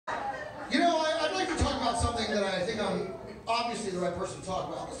something that I think I'm obviously the right person to talk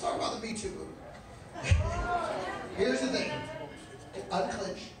about. Let's talk about the MeToo movement. Here's the thing.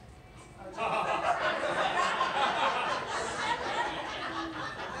 Unclench.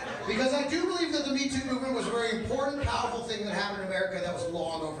 Because I do believe that the MeToo movement was a very important, powerful thing that happened in America that was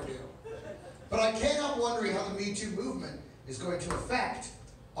long overdue. But I can't help wondering how the MeToo movement is going to affect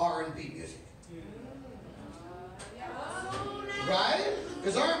R&B music. Right?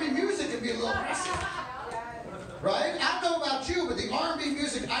 Because R&B music can be a little aggressive. Right? I don't know about you, but the R&B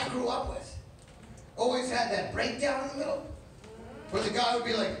music I grew up with always had that breakdown in the middle, where the guy would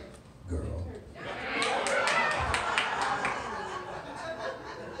be like, girl,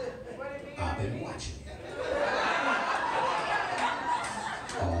 I've been watching you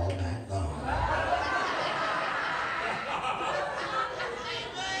all night long.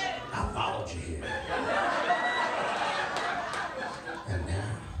 I followed you here. And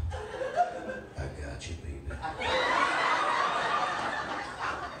now, I got you, baby.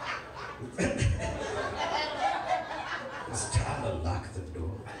 It's time to lock the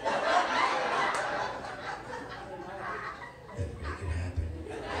door and make it happen.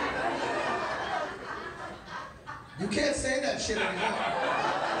 You can't say that shit anymore.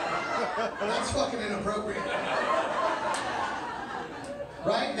 That's fucking inappropriate.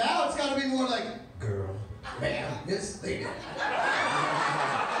 Right? Now it's gotta be more like, girl, ma'am, miss, lady.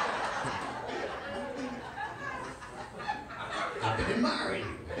 I've been admiring you.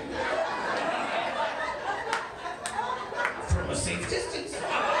 From a safe distance.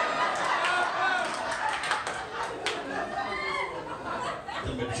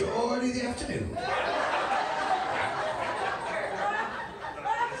 The majority of the afternoon.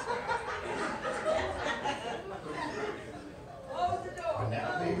 And now,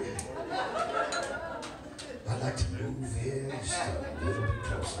 baby, I'd like to move in just a little bit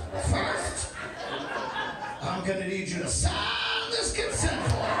closer. First, I'm gonna need you to sign this consent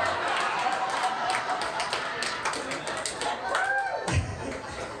form.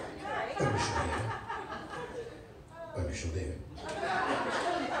 Initial there.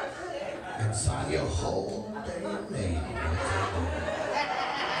 And sign your whole damn name.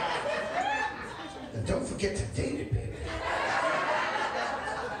 And don't forget to date it, baby.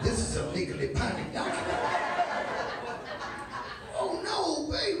 This is a legally binding document. Oh no,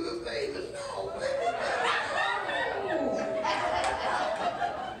 baby, no, baby.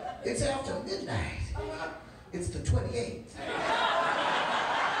 It's after midnight. It's the 28th.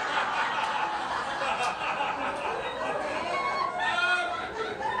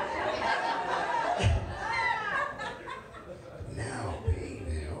 Now,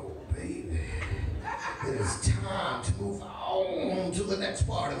 baby, oh baby, it is time to move on to the next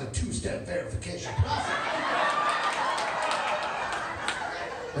part of the two-step verification process.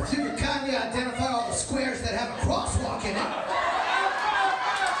 If you could kindly identify all the squares that have a crosswalk in it.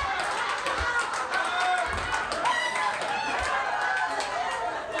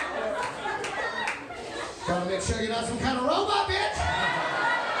 Gotta make sure you're not some kind of robot, bitch!